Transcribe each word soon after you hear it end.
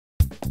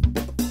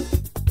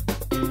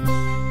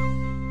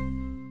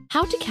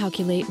How to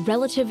calculate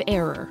relative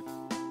error.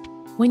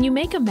 When you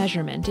make a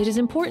measurement, it is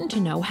important to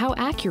know how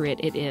accurate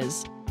it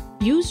is.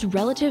 Use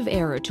relative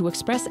error to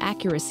express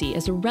accuracy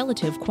as a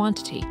relative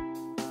quantity.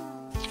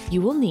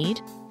 You will need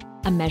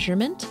a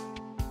measurement,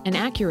 an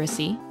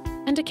accuracy,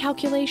 and a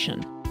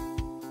calculation.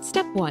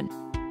 Step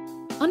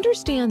 1.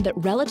 Understand that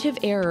relative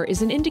error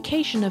is an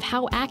indication of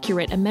how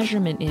accurate a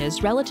measurement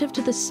is relative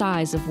to the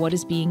size of what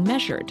is being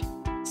measured.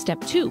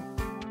 Step 2.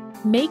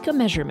 Make a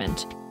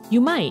measurement. You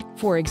might,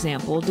 for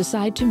example,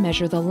 decide to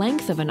measure the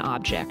length of an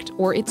object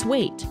or its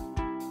weight.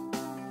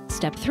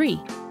 Step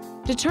 3.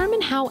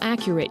 Determine how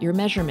accurate your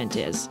measurement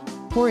is.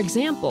 For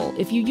example,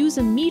 if you use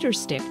a meter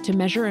stick to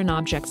measure an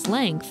object's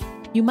length,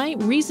 you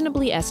might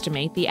reasonably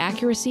estimate the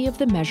accuracy of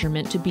the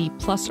measurement to be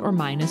plus or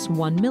minus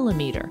 1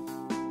 millimeter.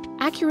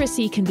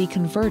 Accuracy can be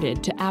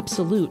converted to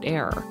absolute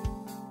error.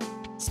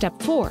 Step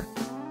 4.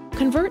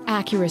 Convert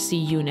accuracy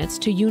units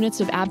to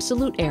units of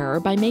absolute error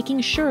by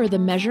making sure the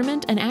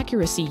measurement and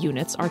accuracy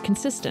units are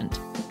consistent.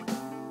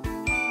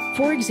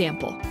 For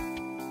example,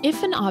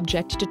 if an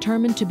object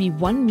determined to be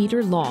 1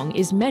 meter long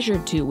is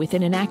measured to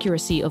within an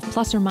accuracy of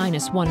plus or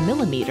minus 1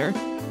 millimeter,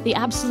 the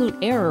absolute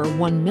error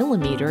 1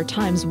 millimeter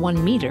times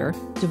 1 meter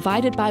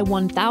divided by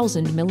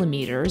 1,000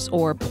 millimeters,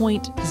 or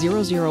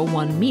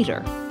 0.001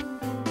 meter.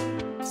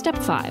 Step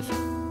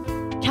 5.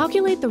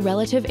 Calculate the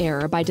relative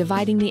error by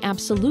dividing the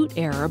absolute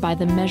error by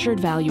the measured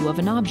value of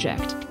an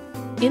object.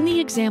 In the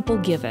example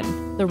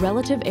given, the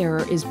relative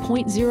error is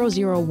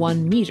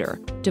 0.001 meter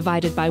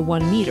divided by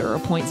 1 meter, or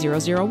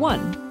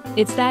 0.001.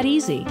 It's that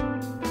easy.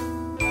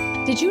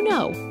 Did you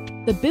know?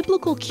 The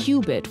biblical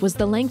cubit was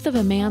the length of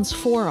a man's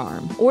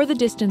forearm, or the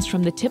distance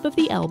from the tip of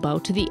the elbow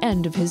to the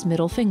end of his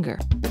middle finger.